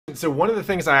So one of the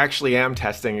things I actually am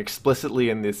testing explicitly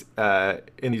in this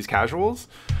in these casuals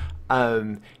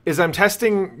is I'm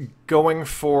testing going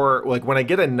for, like, when I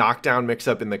get a knockdown mix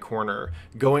up in the corner,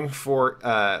 going for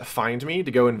find me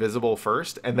to go invisible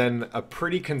first, and then a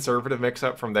pretty conservative mix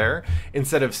up from there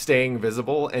instead of staying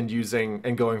visible and using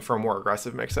and going for a more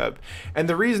aggressive mix up. And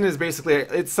the reason is basically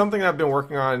it's something I've been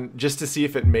working on just to see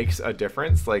if it makes a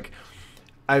difference. Like,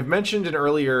 I've mentioned in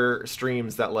earlier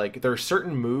streams that, like, there are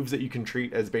certain moves that you can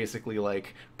treat as basically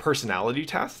like personality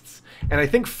tests. And I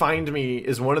think Find Me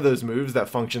is one of those moves that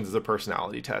functions as a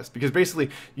personality test, because basically,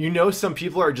 some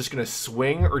people are just going to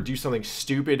swing or do something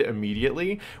stupid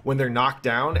immediately when they're knocked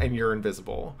down and you're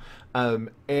invisible.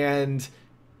 And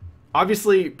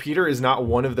obviously Peter is not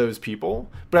one of those people,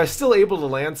 but I was still able to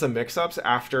land some mix-ups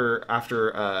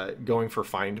after going for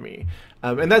Find Me.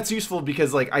 And that's useful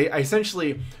because, like, I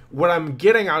essentially, what I'm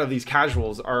getting out of these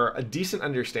casuals are a decent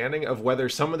understanding of whether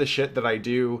some of the shit that I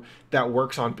do that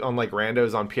works on like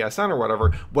randos on PSN or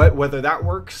whatever, whether that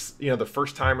works, the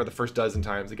first time or the first dozen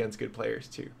times against good players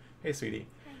too. Hey, sweetie.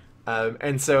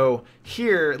 And so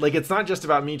here, like, it's not just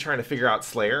about me trying to figure out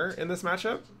Slayer in this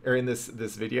matchup or in this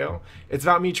video. It's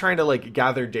about me trying to, like,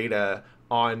 gather data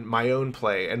on my own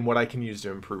play and what I can use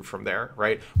to improve from there,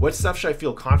 right? What stuff should I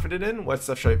feel confident in? What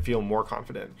stuff should I feel more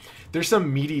confident? There's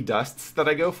some meaty dusts that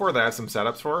I go for that I have some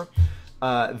setups for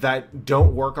that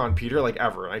don't work on Peter, like,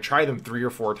 ever. And I try them 3 or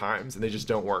 4 times and they just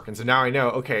don't work. And so now I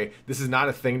know, okay, this is not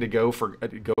a thing to go for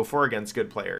against good players.